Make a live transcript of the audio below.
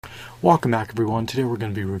Welcome back everyone. Today we're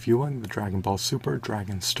going to be reviewing the Dragon Ball Super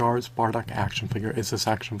Dragon Stars Bardock action figure. Is this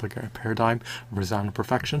action figure a paradigm of resounding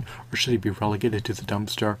perfection, or should he be relegated to the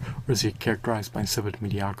dumpster, or is he characterized by insipid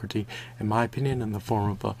mediocrity? In my opinion, in the form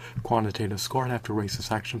of a quantitative score, I'd have to raise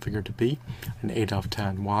this action figure to be an 8 out of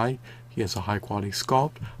 10. Why? He has a high quality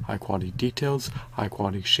sculpt, high quality details, high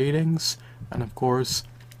quality shadings, and of course,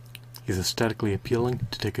 he's aesthetically appealing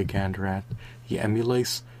to take a gander at. He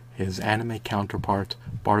emulates his anime counterpart.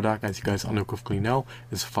 Bardock, as you guys unequivocally know,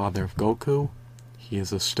 is the father of Goku. He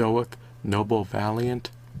is a stoic, noble,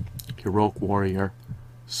 valiant, heroic warrior.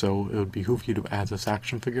 So it would behoove you to add this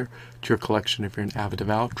action figure to your collection if you're an avid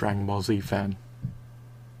devout Dragon Ball Z fan.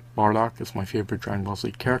 Bardock is my favorite Dragon Ball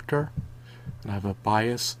Z character, and I have a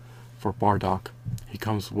bias for Bardock. He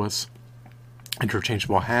comes with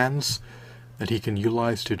interchangeable hands that he can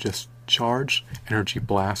utilize to just charge energy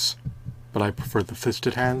blasts. But I prefer the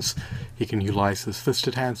fisted hands. He can utilize his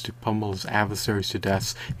fisted hands to pummel his adversaries to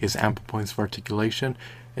death. He has ample points of articulation,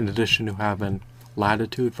 in addition to having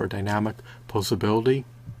latitude for dynamic posability.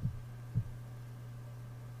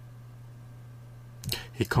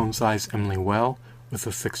 He coincides eminently well with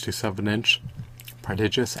a 6 to 7 inch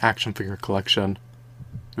prodigious action figure collection.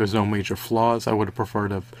 There's no major flaws. I would have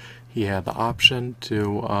preferred if he had the option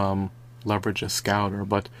to leverage a scouter,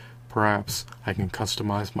 but perhaps I can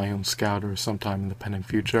customize my own scouter sometime in the pending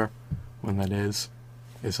future. When that is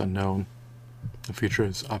unknown. The future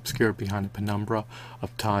is obscured behind a penumbra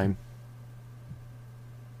of time.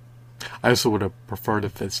 I also would have preferred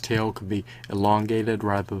if his tail could be elongated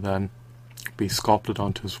rather than be sculpted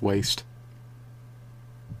onto his waist.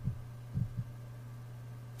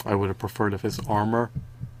 I would have preferred if his armor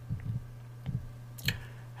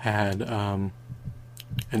had an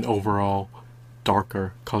overall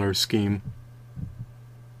darker color scheme,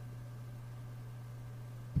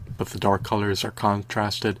 but the dark colors are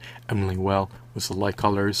contrasted eminently well with the light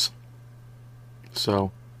colors.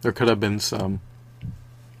 So there could have been some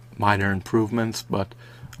minor improvements, but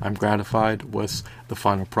I'm gratified with the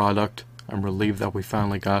final product. I'm relieved that we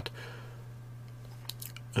finally got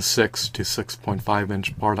a 6 to 6.5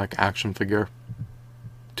 inch Bardock action figure.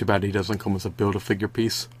 Too bad he doesn't come with a Build-A-Figure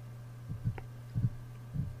piece.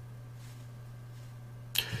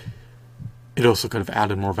 It also could have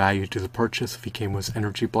added more value to the purchase if he came with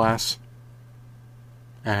energy blasts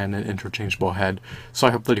and an interchangeable head. So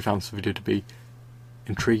I hope that you found this video to be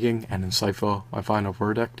intriguing and insightful. My final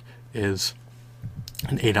verdict is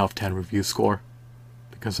an 8 out of 10 review score,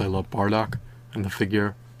 because I love Bardock and the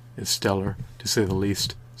figure is stellar, to say the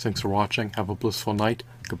least. Thanks for watching. Have a blissful night.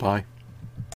 Goodbye.